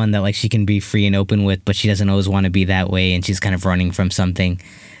someone that like she can be free and open with, but she doesn't always want to be that way, and she's kind of running from something.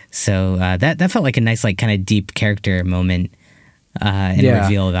 So that felt like a nice like kind of deep character moment and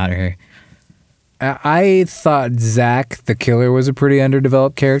reveal about her. I thought Zach, the killer, was a pretty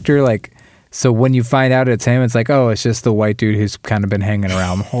underdeveloped character. Like, so when you find out it's him, it's like, oh, it's just the white dude who's kind of been hanging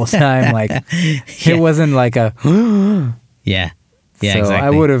around the whole time. Like, it wasn't like a yeah, so exactly. I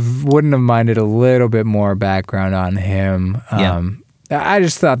wouldn't have minded a little bit more background on him. I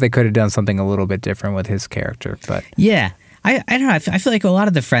just thought they could have done something a little bit different with his character. But yeah, I don't know. I feel like a lot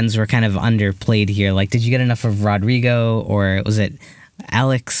of the friends were kind of underplayed here. Like, did you get enough of Rodrigo, or was it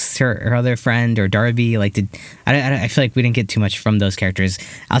Alex, her other friend, or Darby? Like, I feel like we didn't get too much from those characters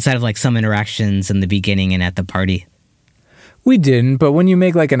outside of like some interactions in the beginning and at the party. We didn't, but when you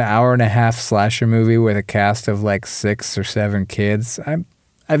make like an hour-and-a-half slasher movie with a cast of like 6 or 7 kids,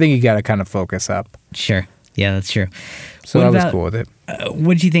 I think you got to kind of focus up. Sure. Yeah, that's true. So I was cool with it.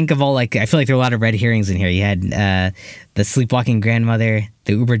 What did you think of all, like, I feel like there are a lot of red herrings in here. You had the sleepwalking grandmother,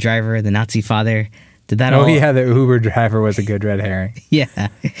 the Uber driver, the Nazi father. Did that all? Oh yeah, the Uber driver was a good red herring. Yeah.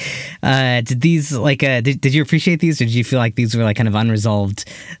 Did these like did you appreciate these, or did you feel like these were like kind of unresolved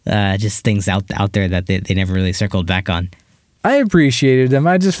just things out there that they never really circled back on? I appreciated them.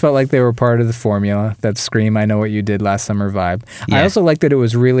 I just felt like they were part of the formula, that Scream, I Know What You Did Last Summer vibe. Yeah. I also liked that it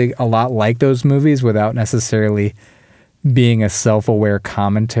was really a lot like those movies without necessarily being a self-aware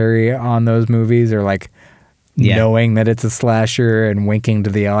commentary on those movies, or like knowing that it's a slasher and winking to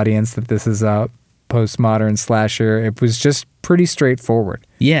the audience that this is a postmodern slasher. It was just pretty straightforward.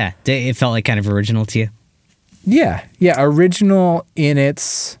 Yeah, it felt like kind of original to you. Yeah, original in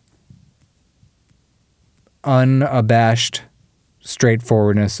its unabashed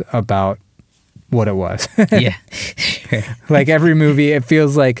straightforwardness about what it was. Yeah, sure. Like every movie, it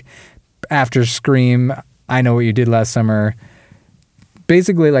feels like after Scream, I Know What You Did Last Summer,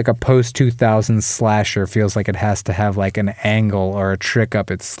 basically like a post-2000s slasher feels like it has to have like an angle or a trick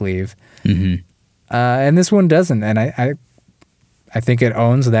up its sleeve. Mm-hmm. And this one doesn't, and I think it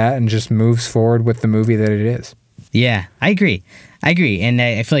owns that and just moves forward with the movie that it is. Yeah, I agree. And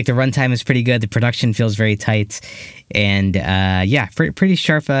I feel like the runtime is pretty good. The production feels very tight. And pretty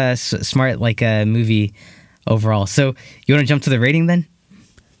sharp, smart like a movie overall. So you want to jump to the rating then?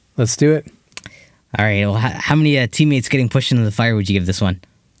 Let's do it. All right. Well, how many teammates getting pushed into the fire would you give this one?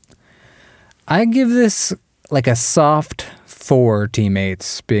 I give this like a soft 4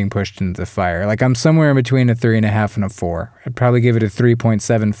 teammates being pushed into the fire. Like I'm somewhere in between a 3.5 and a 4. I'd probably give it a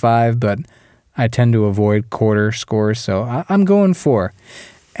 3.75, but I tend to avoid quarter scores, so I'm going 4.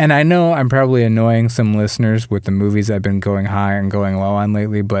 And I know I'm probably annoying some listeners with the movies I've been going high and going low on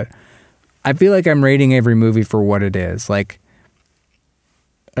lately, but I feel like I'm rating every movie for what it is. Like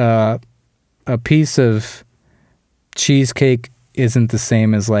a piece of cheesecake isn't the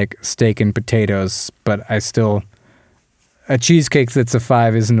same as like steak and potatoes, but a cheesecake that's a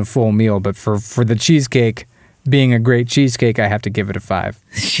 5 isn't a full meal, but for the cheesecake being a great cheesecake, I have to give it a 5.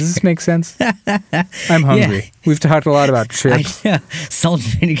 Does this make sense? I'm hungry. Yeah. We've talked a lot about chips. I know. Salt and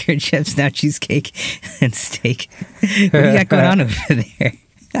vinegar chips, now cheesecake and steak. What do you got going on over there?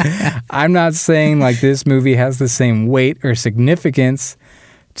 I'm not saying like this movie has the same weight or significance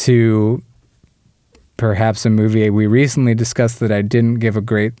to perhaps a movie we recently discussed that I didn't give a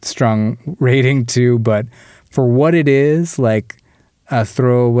great strong rating to, but for what it is, like a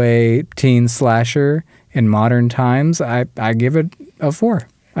throwaway teen slasher in modern times, I give it a 4.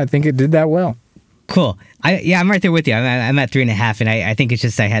 I think it did that well. Cool. I'm right there with you. I'm at 3.5, and I think it's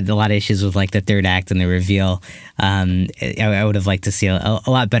just I had a lot of issues with like the third act and the reveal. I would have liked to see a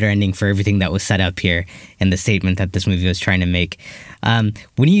lot better ending for everything that was set up here and the statement that this movie was trying to make.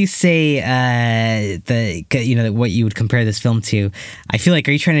 When you say what you would compare this film to, I feel like,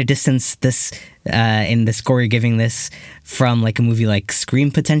 are you trying to distance this in the score you're giving this from like a movie like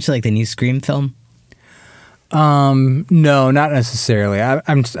Scream, potentially, like the new Scream film? No, not necessarily.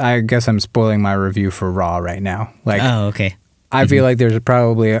 I guess I'm spoiling my review for Raw right now. Like, oh, okay. I feel like there's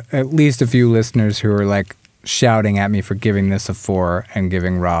probably at least a few listeners who are like shouting at me for giving this a 4 and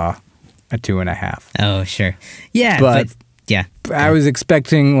giving Raw a 2.5. Oh, sure. Yeah, but yeah. I was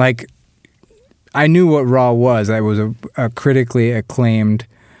expecting like I knew what Raw was. I was a critically acclaimed,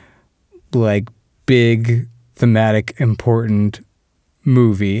 like big thematic important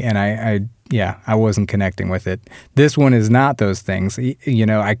movie, and I wasn't connecting with it. This one is not those things. You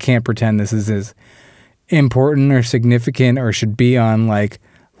know, I can't pretend this is as important or significant or should be on like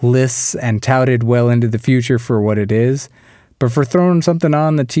lists and touted well into the future for what it is. But for throwing something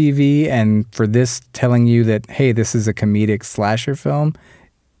on the TV and for this telling you that, hey, this is a comedic slasher film,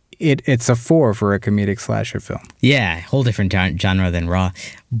 it's a 4 for a comedic slasher film. Yeah, whole different genre than Raw.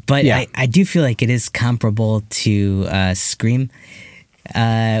 But yeah. I do feel like it is comparable to Scream.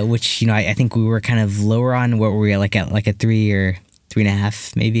 Which, I think we were kind of lower on. What were we at, like a 3 or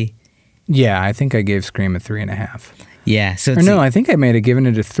 3.5 maybe? Yeah, I think I gave Scream a 3.5. Yeah, so I think I may have given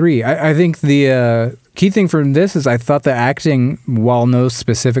it a 3. I think the key thing from this is I thought the acting, while no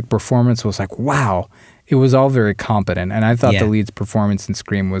specific performance was like, wow, it was all very competent. And I thought the lead's performance in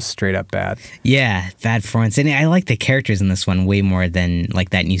Scream was straight up bad. Yeah, bad performance. And I like the characters in this one way more than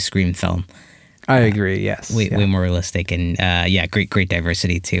like that new Scream film. I agree, yes. Way more realistic and, great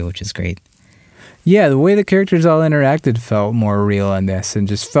diversity too, which is great. Yeah, the way the characters all interacted felt more real in this and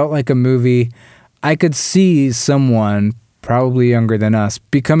just felt like a movie. I could see someone, probably younger than us,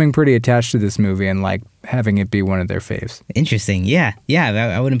 becoming pretty attached to this movie and like having it be one of their faves. Interesting. Yeah,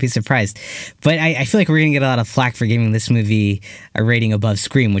 I wouldn't be surprised. But I feel like we're going to get a lot of flack for giving this movie a rating above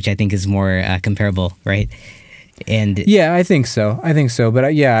Scream, which I think is more comparable, right? And yeah, I think so. But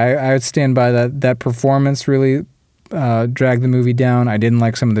I would stand by that performance really dragged the movie down. I didn't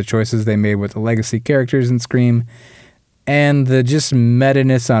like some of the choices they made with the legacy characters in Scream. And the just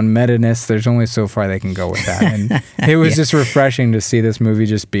meta-ness on meta-ness, there's only so far they can go with that. And it was just refreshing to see this movie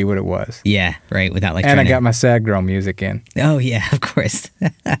just be what it was. Yeah, right. Without like. And I got my sad girl music in. Oh yeah, of course.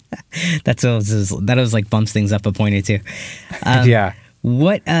 That was like bumps things up a point or two. Yeah.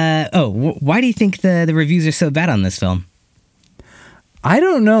 Why do you think the reviews are so bad on this film? I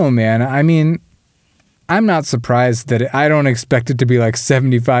don't know, man. I mean, I'm not surprised that I don't expect it to be like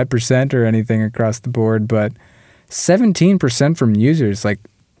 75% or anything across the board, but 17% from users, like,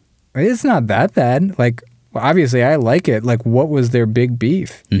 it's not that bad. Like, obviously, I like it. Like, what was their big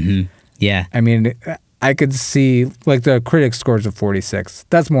beef? Mm-hmm. Yeah. I mean, I could see, like, the critic scores of 46.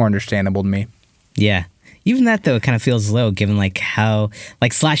 That's more understandable to me. Yeah. Even that, though, it kind of feels low, given, like, how,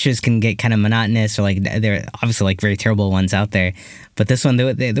 like, slashers can get kind of monotonous, or, like, there are obviously, like, very terrible ones out there. But this one,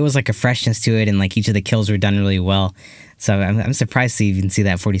 there was, like, a freshness to it, and, like, each of the kills were done really well. So I'm surprised to even see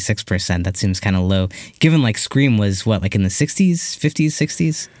that 46%. That seems kind of low, given, like, Scream was, what, like, in the 60s, 50s,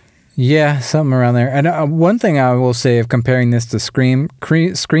 60s? Yeah, something around there. And one thing I will say of comparing this to Scream,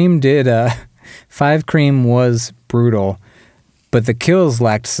 Scream did, Five Cream was brutal, but the kills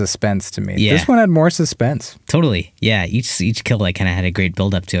lacked suspense to me. Yeah. This one had more suspense. Totally. Yeah, each kill, like, kind of had a great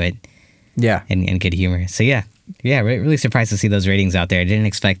build up to it. Yeah. And good humor. So yeah, really surprised to see those ratings out there. I didn't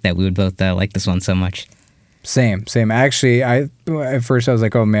expect that we would both like this one so much. Same. Actually, at first I was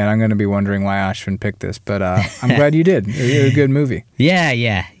like, oh man, I'm going to be wondering why Ashvin picked this, but I'm glad you did. It was a good movie. Yeah.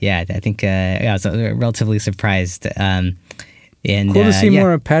 I think I was relatively surprised. And cool to see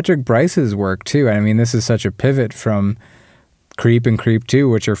more of Patrick Brice's work too. I mean, this is such a pivot from Creep and Creep 2,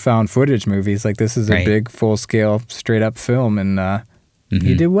 which are found footage movies. Like, this is a big, full-scale, straight-up film, and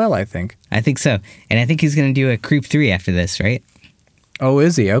he did well, I think. I think so. And I think he's going to do a Creep 3 after this, right? Oh,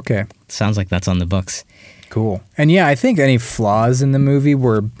 is he? Okay. Sounds like that's on the books. Cool. And yeah, I think any flaws in the movie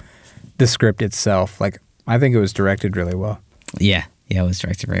were the script itself. Like, I think it was directed really well. Yeah, it was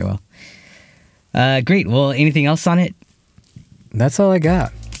directed very well. Great. Well, anything else on it? That's all I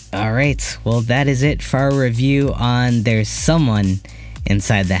got. All right. Well, that is it for our review on There's Someone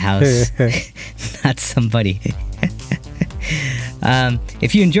Inside the House. Not somebody.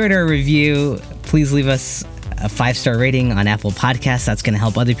 If you enjoyed our review, please leave us a 5-star rating on Apple Podcasts. That's going to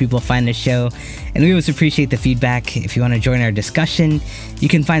help other people find the show. And we always appreciate the feedback. If you want to join our discussion, you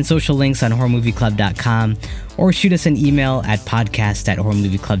can find social links on horrormovieclub.com or shoot us an email at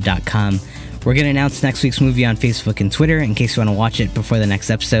podcast@horrormovieclub.com. We're going to announce next week's movie on Facebook and Twitter in case you want to watch it before the next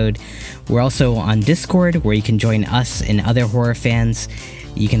episode. We're also on Discord, where you can join us and other horror fans.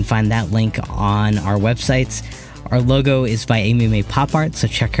 You can find that link on our websites. Our logo is by Amy May Pop Art, so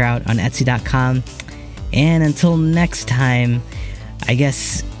check her out on Etsy.com. And until next time, I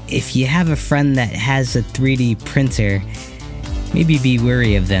guess if you have a friend that has a 3D printer, maybe be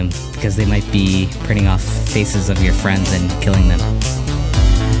wary of them, because they might be printing off faces of your friends and killing them.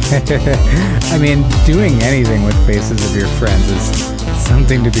 I mean, doing anything with faces of your friends is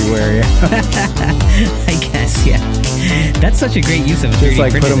something to be wary of. I guess, yeah. That's such a great use of a 3D Just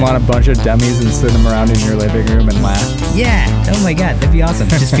like printer. Put them on a bunch of dummies and sit them around in your living room and laugh. Yeah. Oh my god, that'd be awesome.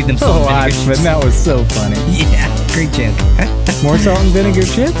 Just feed them salt and vinegar But chips. that was so funny. Yeah, great joke. More salt and vinegar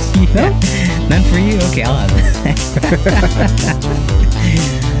chips? Yeah. No? None for you? Okay, I'll have that.